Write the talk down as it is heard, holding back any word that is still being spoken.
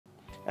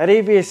At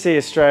EVSE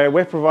Australia,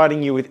 we're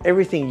providing you with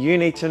everything you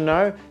need to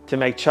know to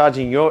make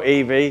charging your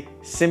EV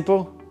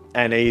simple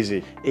and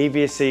easy.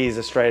 EVSE is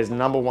Australia's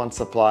 #1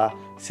 supplier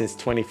since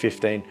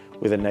 2015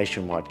 with a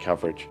nationwide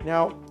coverage.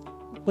 Now,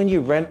 when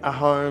you rent a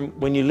home,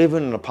 when you live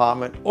in an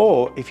apartment,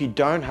 or if you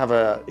don't have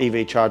an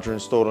EV charger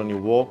installed on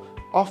your wall,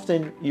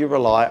 often you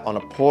rely on a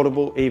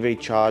portable EV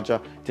charger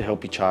to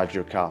help you charge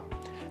your car.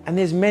 And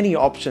there's many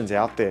options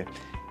out there.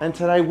 And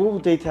today we'll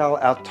detail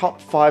our top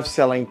 5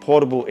 selling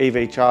portable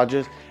EV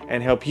chargers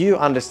and help you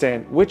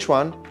understand which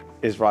one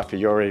is right for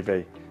your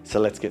EV. So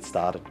let's get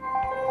started.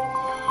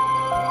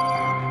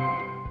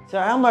 So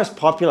our most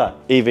popular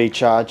EV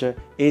charger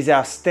is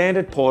our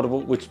standard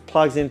portable, which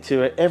plugs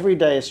into an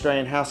everyday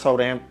Australian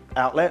household amp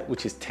outlet,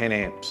 which is 10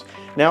 amps.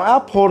 Now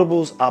our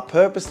portables are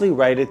purposely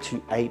rated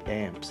to 8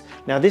 amps.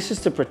 Now this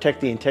is to protect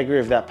the integrity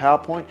of that power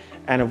point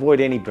and avoid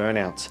any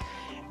burnouts.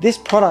 This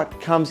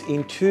product comes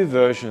in 2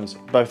 versions,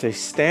 both a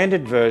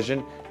standard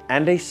version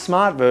and a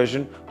smart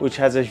version, which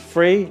has a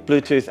free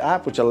Bluetooth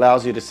app which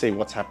allows you to see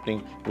what's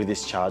happening with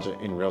this charger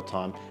in real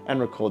time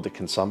and record the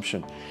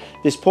consumption.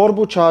 This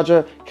portable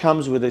charger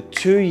comes with a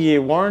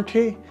 2-year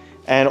warranty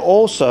and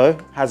also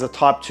has a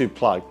Type 2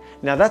 plug.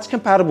 Now that's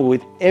compatible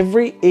with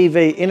every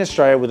EV in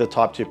Australia with a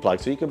Type 2 plug.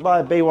 So you can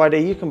buy a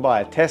BYD, you can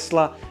buy a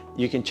Tesla,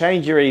 you can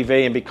change your EV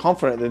and be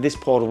confident that this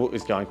portable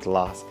is going to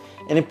last.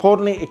 And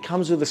importantly, it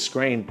comes with a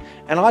screen.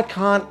 And I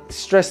can't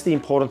stress the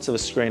importance of a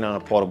screen on a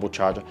portable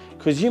charger,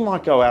 because you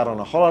might go out on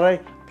a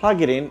holiday,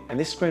 plug it in, and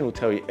this screen will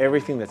tell you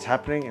everything that's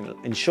happening and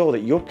ensure that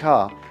your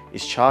car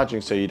is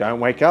charging so you don't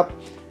wake up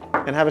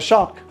and have a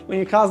shock when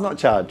your car's not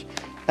charged.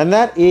 And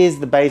that is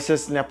the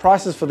basis. Now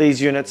prices for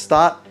these units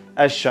start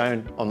as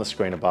shown on the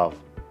screen above.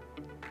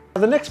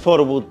 The next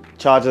portable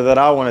charger that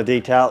I want to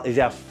detail is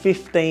our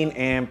 15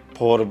 amp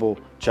portable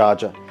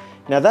charger.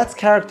 Now that's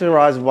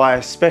characterized by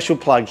a special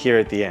plug here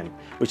at the end,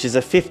 which is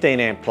a 15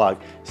 amp plug.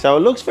 So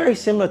it looks very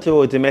similar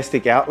to a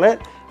domestic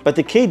outlet, but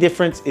the key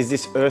difference is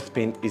this earth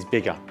pin is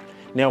bigger.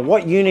 Now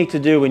what you need to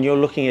do when you're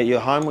looking at your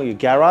home or your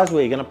garage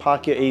where you're going to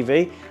park your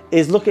EV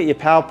is look at your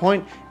power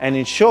point and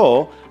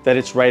ensure that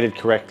it's rated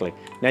correctly.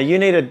 Now you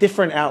need a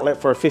different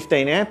outlet for a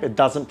 15 amp. It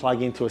doesn't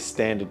plug into a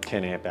standard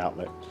 10 amp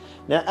outlet.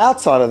 Now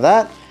outside of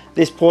that,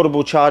 this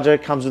portable charger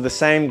comes with the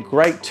same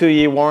great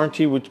 2-year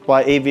warranty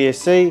by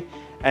EVSE,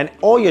 and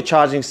all your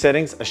charging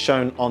settings are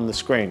shown on the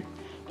screen.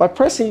 By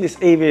pressing this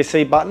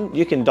EVSE button,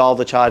 you can dial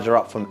the charger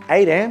up from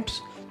 8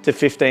 amps to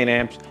 15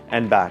 amps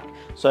and back.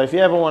 So if you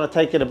ever want to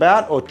take it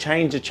about or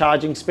change the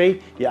charging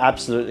speed, you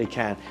absolutely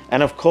can.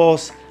 And of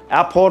course,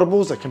 our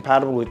portables are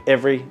compatible with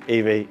every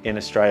EV in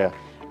Australia.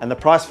 And the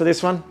price for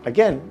this one,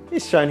 again,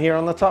 is shown here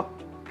on the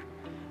top.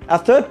 Our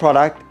third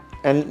product,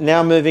 and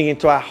now moving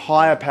into our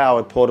higher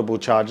powered portable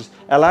chargers,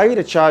 allow you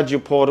to charge your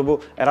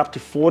portable at up to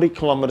 40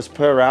 kilometers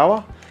per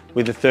hour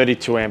with a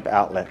 32 amp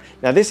outlet.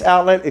 Now this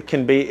outlet, it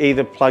can be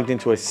either plugged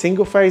into a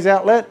single phase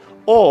outlet,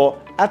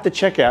 or at the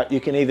checkout,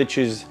 you can either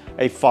choose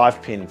a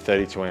 5-pin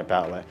 32 amp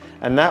outlet.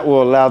 And that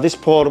will allow this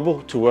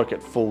portable to work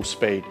at full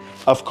speed.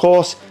 Of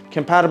course,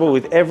 compatible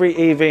with every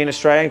EV in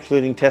Australia,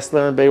 including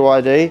Tesla and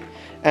BYD.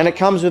 And it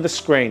comes with a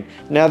screen.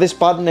 Now this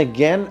button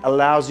again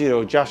allows you to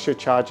adjust your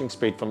charging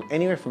speed from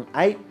anywhere from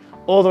 8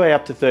 all the way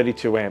up to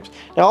 32 amps.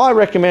 Now I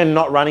recommend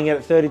not running it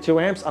at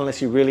 32 amps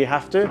unless you really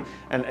have to,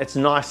 and it's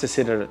nice to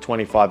sit it at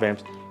 25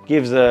 amps.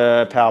 Gives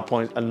the power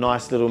point a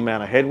nice little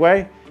amount of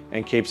headway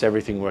and keeps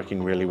everything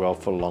working really well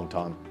for a long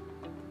time.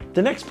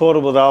 The next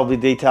portable that I'll be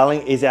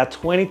detailing is our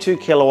 22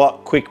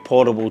 kilowatt quick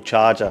portable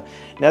charger.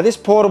 Now this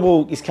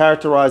portable is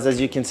characterized, as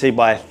you can see,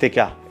 by a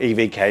thicker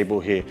EV cable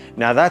here.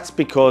 Now that's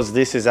because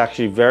this is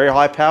actually very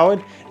high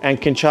powered and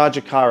can charge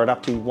a car at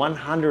up to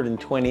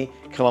 120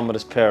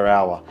 kilometers per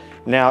hour.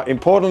 Now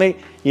importantly,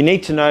 you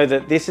need to know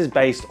that this is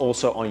based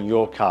also on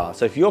your car.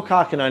 So if your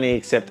car can only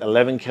accept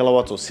 11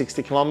 kilowatts or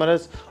 60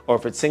 kilometers, or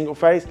if it's single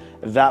phase,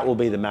 that will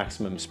be the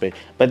maximum speed.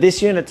 But this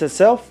unit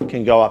itself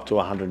can go up to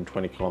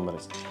 120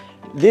 kilometers.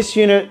 This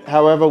unit,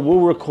 however,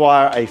 will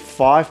require a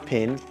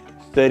 5-pin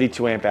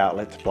 32 amp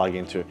outlet to plug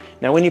into.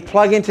 Now when you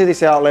plug into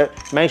this outlet,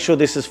 make sure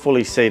this is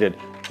fully seated.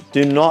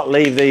 Do not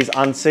leave these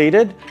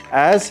unseated,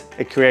 as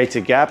it creates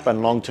a gap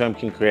and long term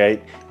can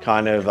create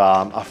kind of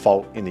a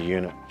fault in the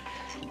unit.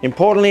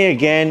 Importantly,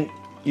 again,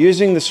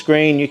 using the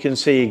screen, you can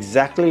see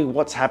exactly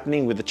what's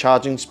happening with the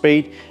charging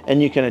speed,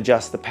 and you can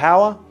adjust the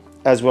power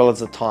as well as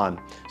the time.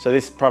 So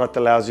this product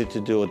allows you to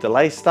do a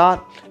delay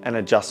start and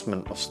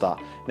adjustment of start.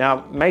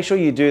 Now, make sure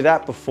you do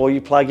that before you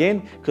plug in,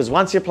 because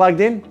once you're plugged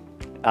in,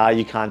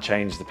 you can't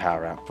change the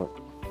power output.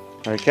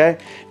 Okay,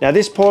 now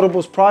this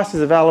portable's price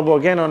is available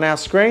again on our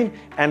screen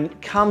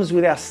and comes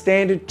with our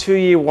standard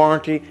 2-year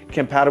warranty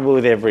compatible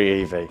with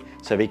every EV.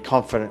 So be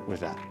confident with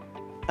that.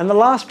 And the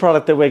last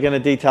product that we're going to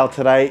detail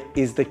today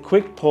is the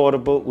quick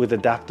portable with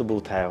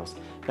adaptable tails.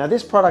 Now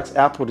this product's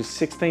output is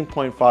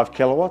 16.5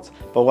 kilowatts,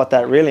 but what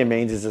that really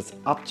means is it's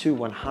up to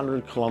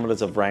 100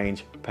 kilometers of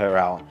range per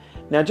hour.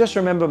 Now just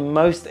remember,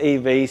 most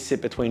EVs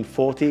sit between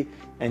 40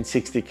 and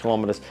 60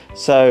 kilometers.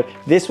 So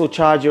this will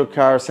charge your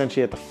car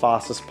essentially at the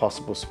fastest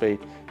possible speed.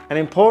 And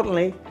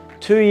importantly,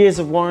 2 years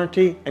of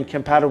warranty, and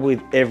compatible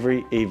with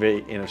every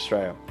EV in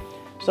Australia.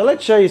 So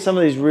let's show you some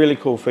of these really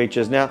cool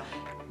features. Now,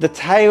 the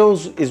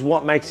tails is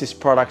what makes this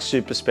product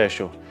super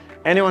special.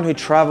 Anyone who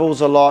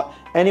travels a lot,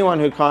 anyone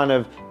who kind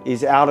of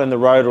is out on the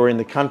road or in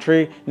the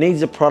country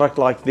needs a product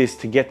like this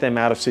to get them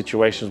out of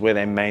situations where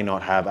they may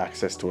not have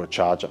access to a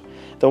charger.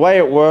 The way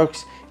it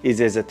works is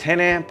there's a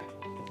 10 amp,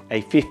 a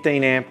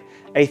 15 amp,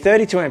 a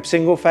 32 amp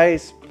single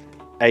phase,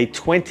 a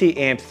 20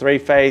 amp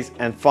 3-phase,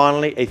 and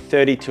finally a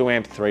 32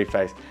 amp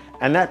 3-phase.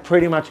 And that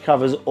pretty much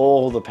covers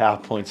all the power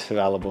points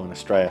available in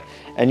Australia.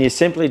 And you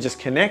simply just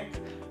connect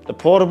the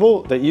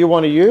portable that you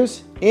want to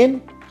use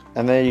in,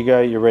 and there you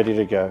go, you're ready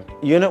to go.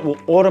 Unit will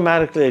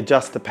automatically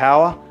adjust the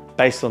power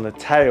based on the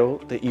tail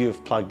that you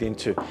have plugged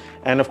into.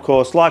 And of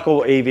course, like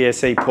all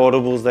EVSE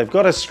portables, they've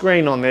got a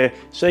screen on there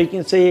so you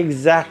can see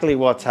exactly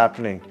what's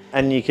happening.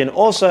 And you can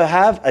also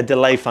have a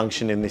delay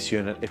function in this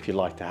unit if you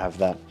like to have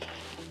that.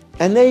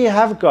 And there you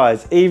have it,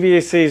 guys,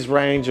 EVSE's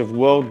range of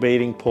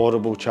world-beating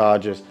portable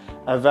chargers,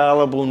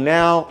 available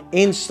now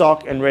in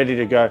stock and ready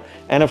to go.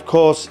 And of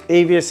course,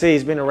 EVSE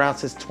has been around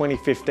since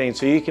 2015,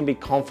 so you can be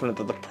confident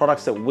that the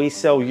products that we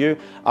sell you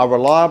are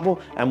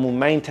reliable and will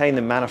maintain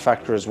the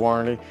manufacturer's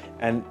warranty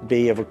and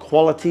be of a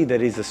quality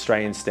that is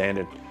Australian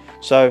standard.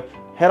 So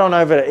head on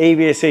over to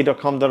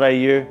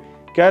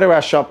evse.com.au, go to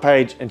our shop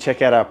page and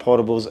check out our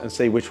portables and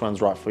see which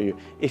one's right for you.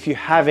 If you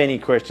have any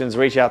questions,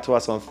 reach out to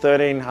us on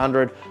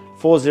 1300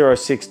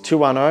 406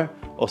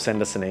 210 or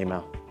send us an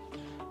email.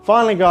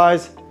 Finally,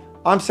 guys,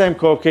 I'm Sam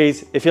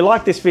Corkeys. If you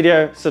like this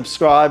video,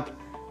 subscribe.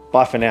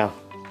 Bye for now.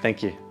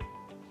 Thank you.